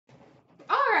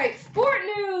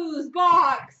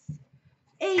box.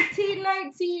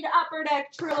 1819 Upper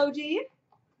Deck Trilogy.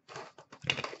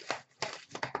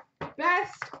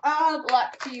 Best of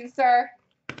luck to you, sir.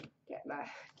 Get my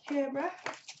camera.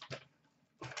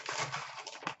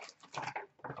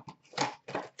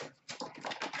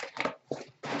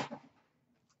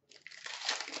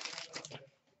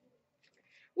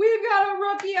 We've got a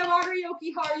rookie of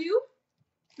Ariyoki Haru,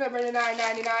 number to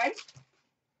 999.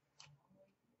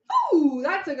 Ooh,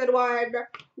 that's a good one.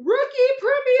 Rookie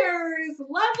Premiers,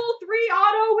 level 3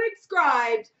 auto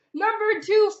inscribed, number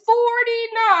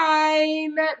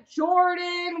 249,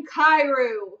 Jordan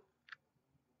Kyrou.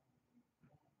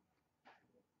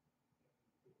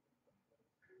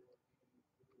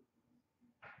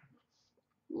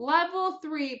 Level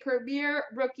 3 Premier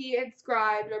Rookie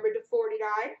inscribed, number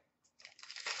 249.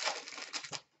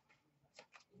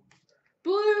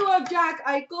 Blue of Jack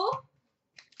Eichel.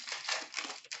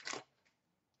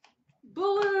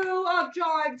 Blue of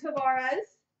John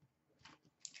Tavares.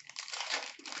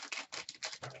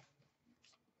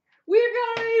 We've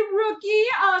got a rookie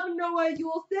of Noah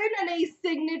Juulsen and a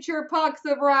signature pucks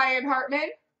of Ryan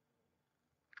Hartman.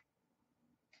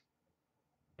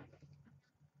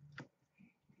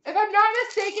 If I'm not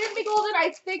mistaken, McGolden,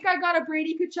 I think I got a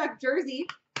Brady Tkachuk jersey.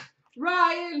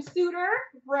 Ryan Suter,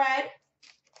 red.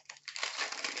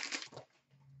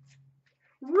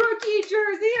 Rookie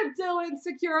jersey of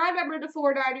CloutsnChara, number to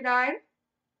 499.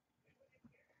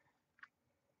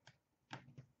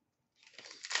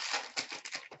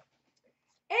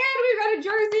 And we've got a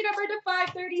jersey number to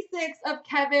 536 of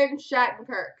Kevin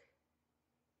Shattenkirk.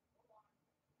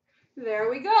 There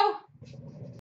we go.